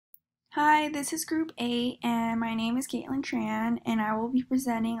Hi, this is Group 8, and my name is Caitlin Tran, and I will be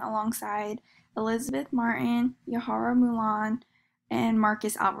presenting alongside Elizabeth Martin, Yahara Mulan, and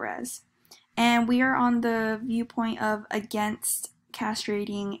Marcus Alvarez. And we are on the viewpoint of against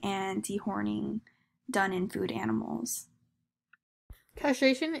castrating and dehorning done in food animals.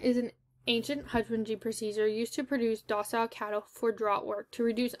 Castration is an ancient husbandry procedure used to produce docile cattle for draught work, to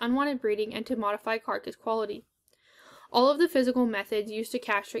reduce unwanted breeding, and to modify carcass quality. All of the physical methods used to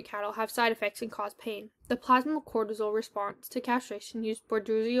castrate cattle have side effects and cause pain. The plasma cortisol response to castration used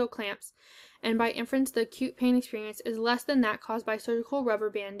Bordeaux clamps, and by inference the acute pain experience is less than that caused by surgical rubber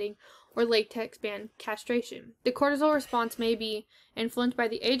banding or latex band castration. The cortisol response may be influenced by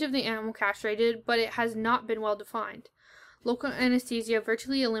the age of the animal castrated, but it has not been well defined. Local anesthesia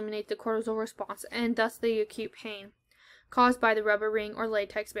virtually eliminates the cortisol response and thus the acute pain caused by the rubber ring or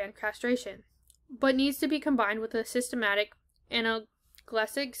latex band castration, but needs to be combined with a systematic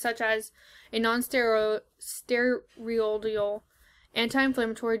analgesic such as a non-steroidal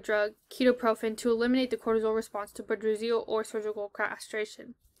anti-inflammatory drug, ketoprofen, to eliminate the cortisol response to Bordeaux or surgical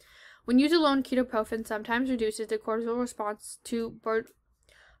castration. When used alone, ketoprofen sometimes reduces the cortisol response to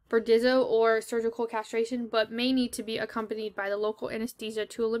Bordeaux or surgical castration, but may need to be accompanied by the local anesthesia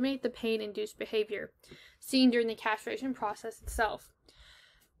to eliminate the pain-induced behavior seen during the castration process itself.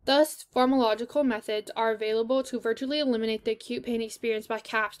 Thus, pharmacological methods are available to virtually eliminate the acute pain experienced by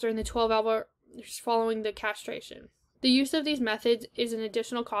calves during the 12 hours following the castration. The use of these methods is an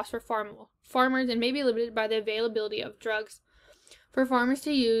additional cost for farmers and may be limited by the availability of drugs for farmers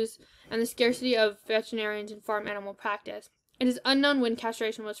to use and the scarcity of veterinarians in farm animal practice. It is unknown when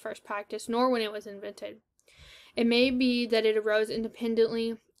castration was first practiced, nor when it was invented. It may be that it arose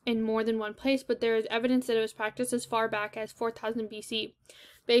independently in more than one place, but there is evidence that it was practiced as far back as 4000 BC,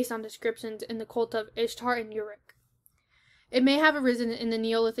 based on descriptions in the cult of Ishtar and Uruk. It may have arisen in the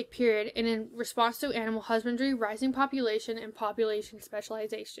Neolithic period and in response to animal husbandry, rising population, and population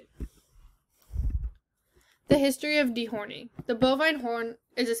specialization. The history of dehorning. The bovine horn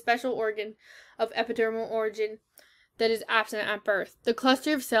is a special organ of epidermal origin that is absent at birth. The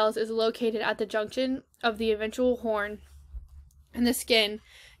cluster of cells is located at the junction of the eventual horn, and the skin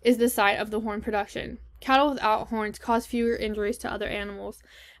is the site of the horn production. Cattle without horns cause fewer injuries to other animals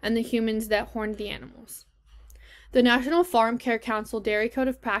and the humans that horned the animals. The National Farm Care Council Dairy Code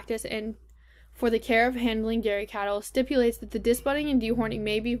of Practice and for the care of handling dairy cattle stipulates that the disbudding and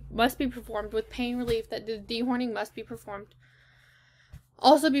dehorning must be performed with pain relief, that the dehorning must be performed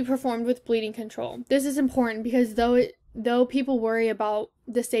with bleeding control. This is important because though people worry about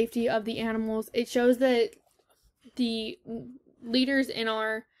the safety of the animals, it shows that the leaders in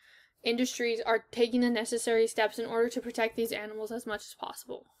our industries are taking the necessary steps in order to protect these animals as much as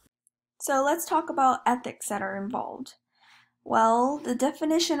possible. So let's talk about ethics that are involved. Well, the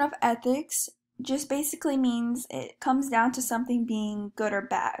definition of ethics just basically means it comes down to something being good or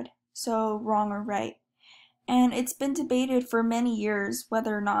bad, so wrong or right. And it's been debated for many years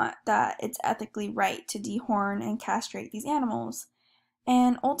whether or not that it's ethically right to dehorn and castrate these animals.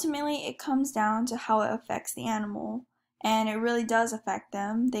 And ultimately it comes down to how it affects the animal. And it really does affect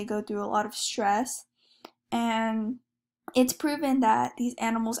them. They go through a lot of stress. And it's proven that these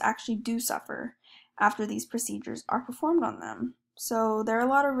animals actually do suffer after these procedures are performed on them. So there are a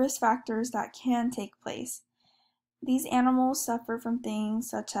lot of risk factors that can take place. These animals suffer from things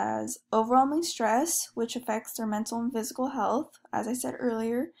such as overwhelming stress, which affects their mental and physical health, as I said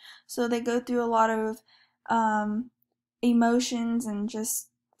earlier. So they go through a lot of emotions and just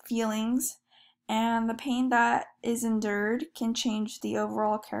feelings. And the pain that is endured can change the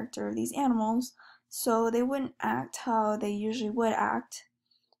overall character of these animals, so they wouldn't act how they usually would act.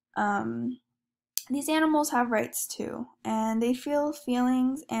 These animals have rights too, and they feel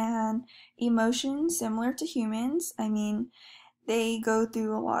feelings and emotions similar to humans. I mean, they go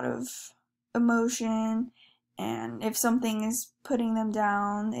through a lot of emotion, and if something is putting them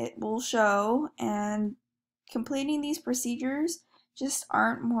down, it will show, and completing these procedures just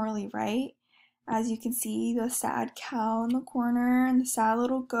aren't morally right. As you can see, the sad cow in the corner and the sad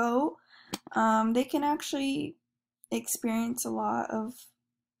little goat, they can actually experience a lot of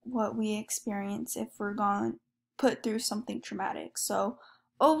what we experience if we're gone put through something traumatic. So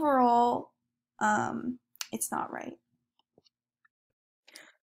overall, it's not right.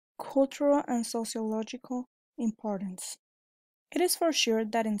 Cultural and sociological importance. It is for sure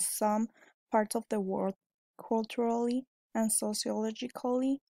that in some parts of the world, culturally and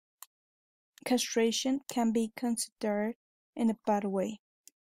sociologically, castration can be considered in a bad way.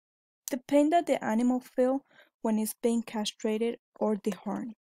 The pain that the animal feels when it's being castrated or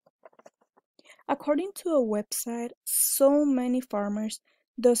dehorned. According to a website, so many farmers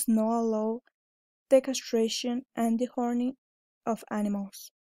does not allow the castration and dehorning of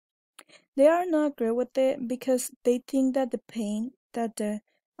animals. They are not agree with it because they think that the pain that the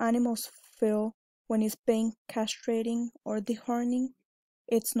animals feel when it's being castrating or dehorning,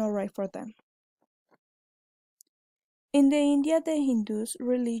 it's not right for them. In the India, the Hindus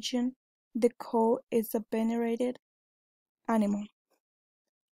religion, the cow is a venerated animal.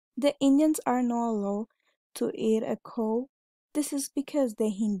 The Indians are not allowed to eat a cow. This is because the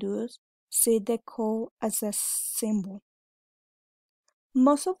Hindus see the cow as a symbol.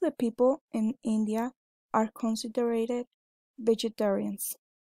 Most of the people in India are considered vegetarians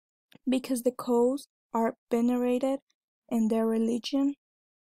because the cows are venerated in their religion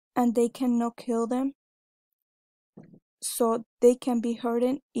and they cannot kill them, so they can be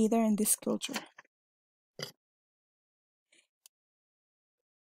hurted either in this culture.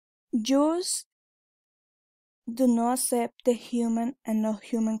 Jews do not accept the human and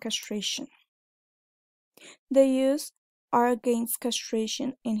non-human castration. The Jews are against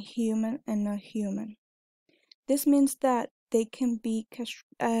castration in human and non-human. This means that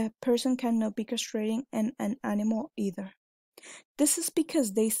a person cannot be castrating an animal either. This is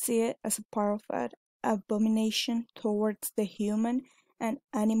because they see it as a part of an abomination towards the human and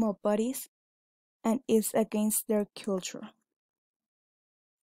animal bodies and is against their culture.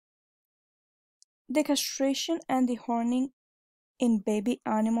 The castration and dehorning in baby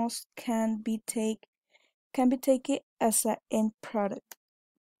animals can be taken as an end product.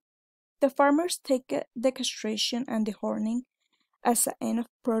 The farmers take the castration and dehorning as an end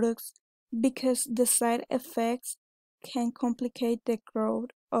product because the side effects can complicate the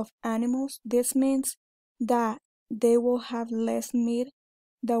growth of animals. This means that they will have less meat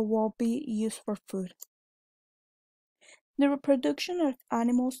that will be used for food. The reproduction of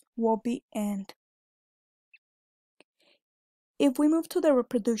animals will be ended. If we move to the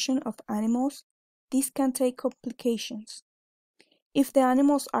reproduction of animals, this can take complications. If the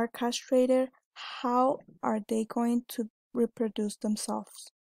animals are castrated, how are they going to reproduce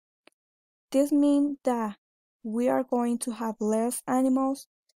themselves? This means that we are going to have less animals.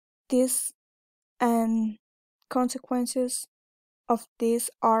 This and consequences of this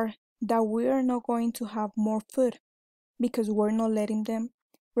are that we are not going to have more food because we're not letting them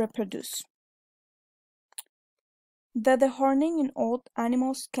reproduce. The dehorning in old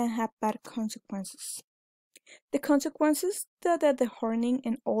animals can have bad consequences. The consequences that the dehorning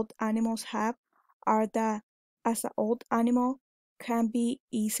in old animals have are that as an old animal can be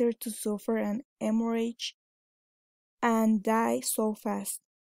easier to suffer an hemorrhage and die so fast.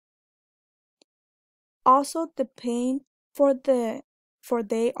 Also, the pain for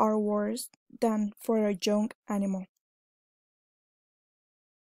they are worse than for a young animal.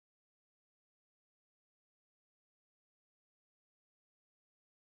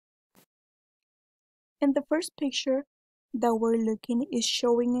 In the first picture that we're looking is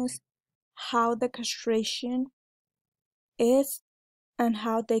showing us how the castration is and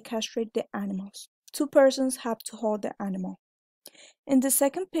how they castrate the animals. Two persons have to hold the animal. In the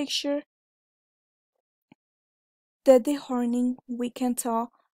second picture, the dehorning, we can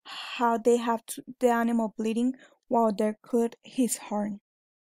tell how they have the animal bleeding while they cut his horn.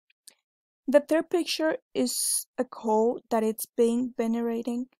 The third picture is a cow that it's being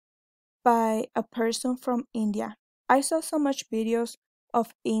venerated by a person from India. I saw so much videos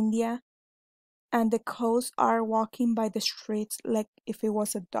of India and the cows are walking by the streets like if it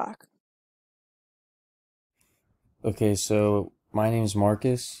was a dog. Okay, so my name is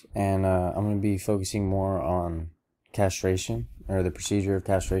Marcus, and I'm going to be focusing more on castration, or the procedure of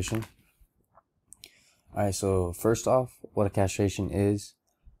castration. Alright, so first off, what a castration is,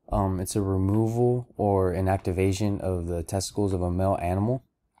 it's a removal or an activation of the testicles of a male animal.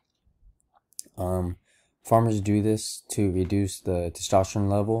 Farmers do this to reduce the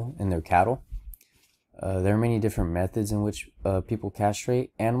testosterone level in their cattle. There are many different methods in which people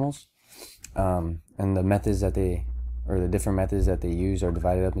castrate animals, and the different methods that they use are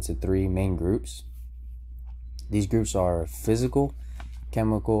divided up into three main groups. These groups are physical,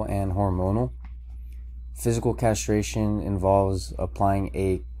 chemical, and hormonal. Physical castration involves applying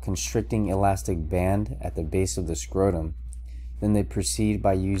a constricting elastic band at the base of the scrotum. Then they proceed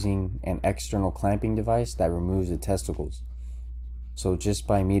by using an external clamping device that removes the testicles. So just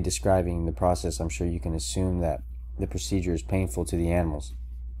by me describing the process, I'm sure you can assume that the procedure is painful to the animals.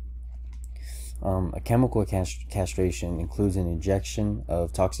 A chemical castration includes an injection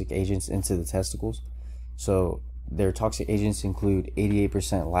of toxic agents into the testicles. So their toxic agents include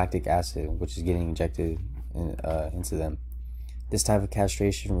 88% lactic acid, which is getting injected into them. This type of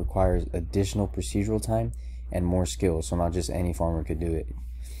castration requires additional procedural time and more skill, so not just any farmer could do it.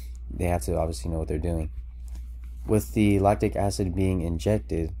 They have to obviously know what they're doing. With the lactic acid being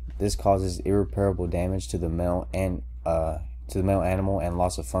injected, this causes irreparable damage to the male animal and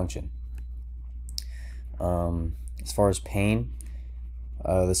loss of function. As far as pain,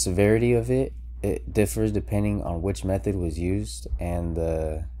 the severity of it differs depending on which method was used and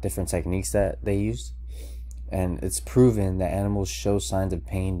the different techniques that they used. And it's proven that animals show signs of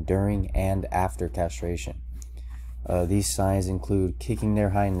pain during and after castration. These signs include kicking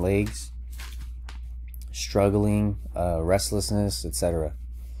their hind legs, struggling, restlessness, etc.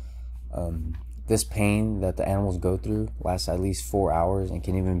 This pain that the animals go through lasts at least 4 hours and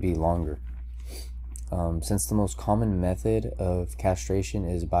can even be longer. Since the most common method of castration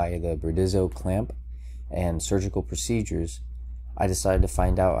is by the Burdizzo clamp and surgical procedures, I decided to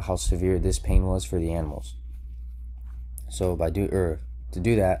find out how severe this pain was for the animals. So to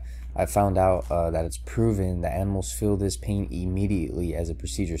do that, I found out that it's proven that animals feel this pain immediately as the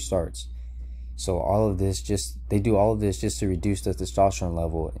procedure starts. So they do all of this just to reduce the testosterone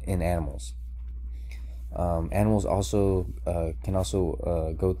level in animals. Animals also can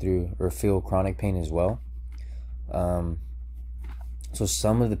go through or feel chronic pain as well. So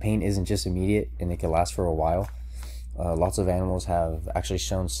some of the pain isn't just immediate and it can last for a while. Lots of animals have actually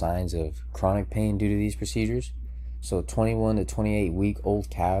shown signs of chronic pain due to these procedures. So 21 to 28 week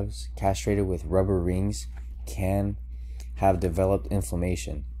old calves castrated with rubber rings can have developed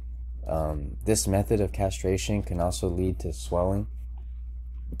inflammation. This method of castration can also lead to swelling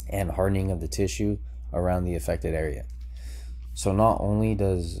and hardening of the tissue around the affected area. So not only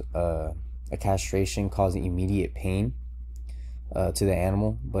does a castration cause immediate pain to the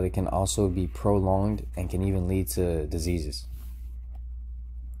animal, but it can also be prolonged and can even lead to diseases.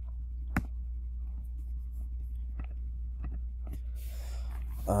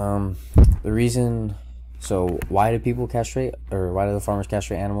 Why do people castrate, or why do the farmers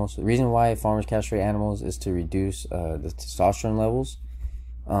castrate animals? The reason why farmers castrate animals is to reduce the testosterone levels.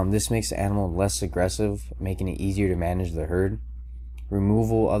 This makes the animal less aggressive, making it easier to manage the herd.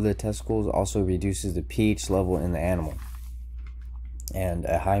 Removal of the testicles also reduces the pH level in the animal, and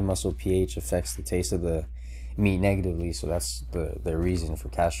a high muscle pH affects the taste of the meat negatively, so that's the reason for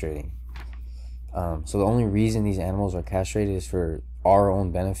castrating. So the only reason these animals are castrated is for our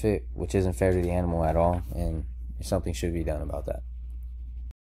own benefit, which isn't fair to the animal at all, and something should be done about that.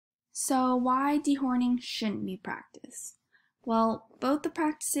 So why dehorning shouldn't be practiced? Well, both the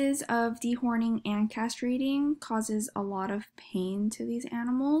practices of dehorning and castrating causes a lot of pain to these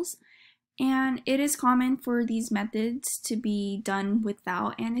animals, and it is common for these methods to be done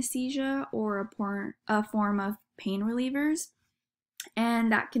without anesthesia or a form of pain relievers,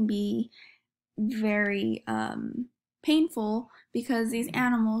 and that can be very painful because these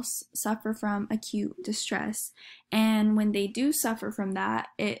animals suffer from acute distress, and when they do suffer from that,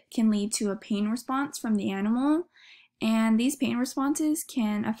 it can lead to a pain response from the animal, and these pain responses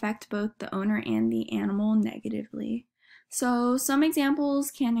can affect both the owner and the animal negatively. So some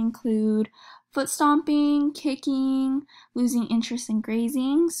examples can include foot stomping, kicking, losing interest in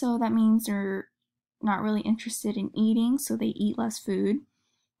grazing, so that means they're not really interested in eating, so they eat less food,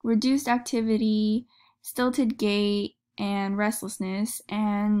 reduced activity, stilted gait, and restlessness.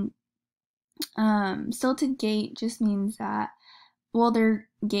 And stilted gait just means that, well,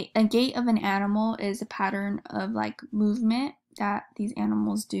 a gait of an animal is a pattern of like movement that these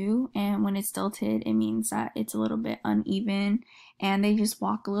animals do, and when it's stilted, it means that it's a little bit uneven and they just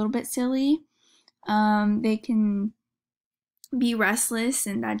walk a little bit silly. They can be restless,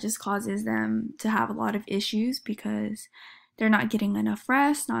 and that just causes them to have a lot of issues because they're not getting enough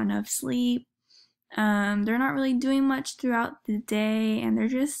rest, not enough sleep. They're not really doing much throughout the day, and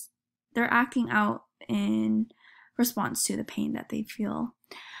they're acting out in response to the pain that they feel.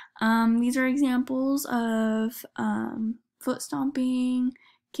 These are examples of foot stomping,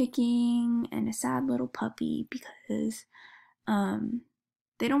 kicking, and a sad little puppy because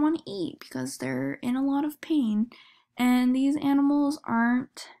they don't want to eat because they're in a lot of pain. And these animals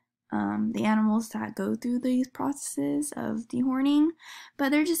aren't the animals that go through these processes of dehorning, but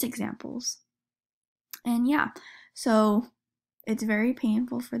they're just examples. And yeah, so it's very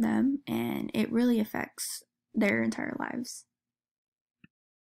painful for them, and it really affects their entire lives.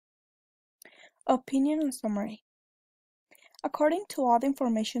 Opinion and summary. According to all the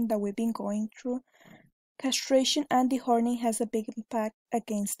information that we've been going through, castration and dehorning has a big impact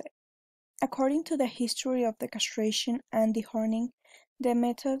against it. According to the history of the castration and dehorning, the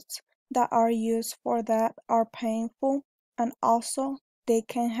methods that are used for that are painful, and also they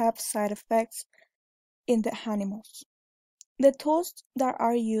can have side effects in the animals. The tools that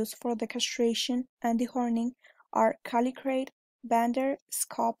are used for the castration and dehorning are Calicrate, Bander,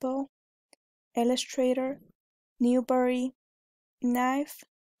 Scalpel, Illustrator, Newbery, Knife,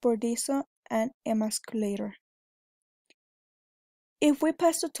 Bordizo, and Emasculator. If we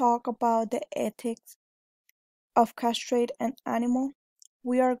pass to talk about the ethics of castrate an animal,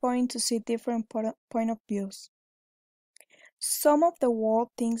 we are going to see different point of views. Some of the world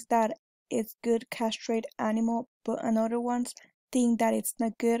thinks that it's good castrate animal, but another ones think that it's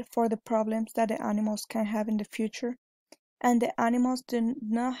not good for the problems that the animals can have in the future. And the animals do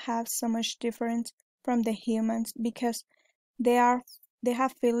not have so much difference from the humans because they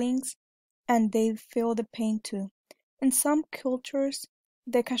have feelings and they feel the pain too. In some cultures,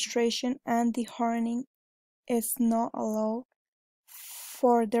 the castration and the horning is not allowed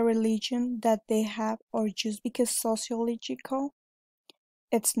for the religion that they have or just because sociological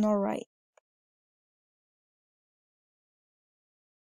it's not right.